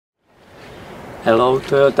Hello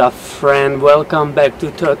Toyota friend, welcome back to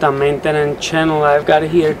Toyota Maintenance channel. I've got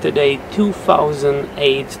here today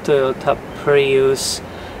 2008 Toyota Prius,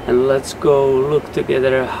 and let's go look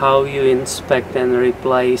together how you inspect and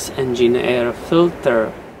replace engine air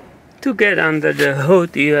filter. To get under the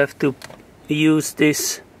hood you have to use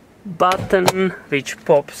this button which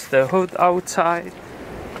pops the hood outside.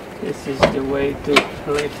 This is the way to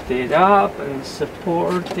lift it up and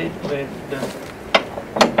support it with the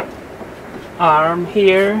arm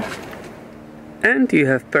here, and you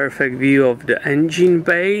have perfect view of the engine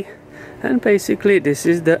bay. And basically this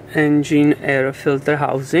is the engine air filter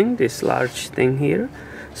housing, this large thing here.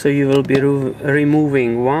 So you will be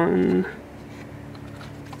removing 1,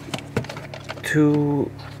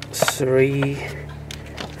 2, 3,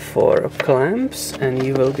 4 clamps, and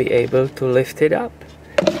you will be able to lift it up.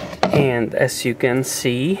 And as you can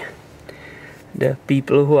see, the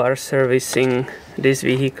people who are servicing this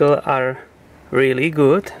vehicle are really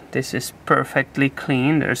good. This is perfectly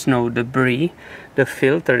clean, there's no debris. The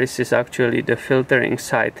filter, this is actually the filtering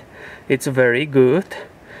side, it's very good,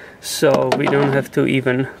 so we don't have to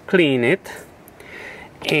even clean it.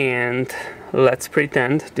 And let's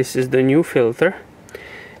pretend this is the new filter,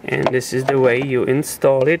 and this is the way you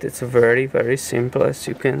install it. It's very simple, as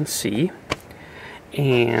you can see.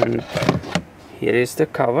 And here is the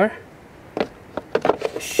cover.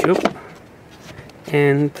 Shoop.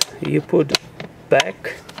 And you put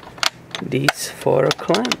back these 4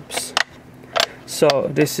 clamps. So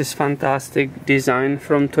this is fantastic design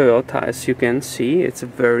from Toyota. As you can see, it's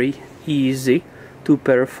very easy to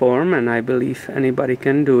perform, and I believe anybody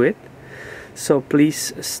can do it. So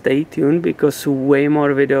please stay tuned, because way more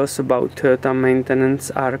videos about Toyota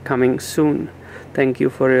maintenance are coming soon. Thank you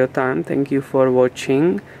for your time, thank you for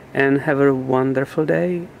watching, and have a wonderful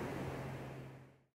day.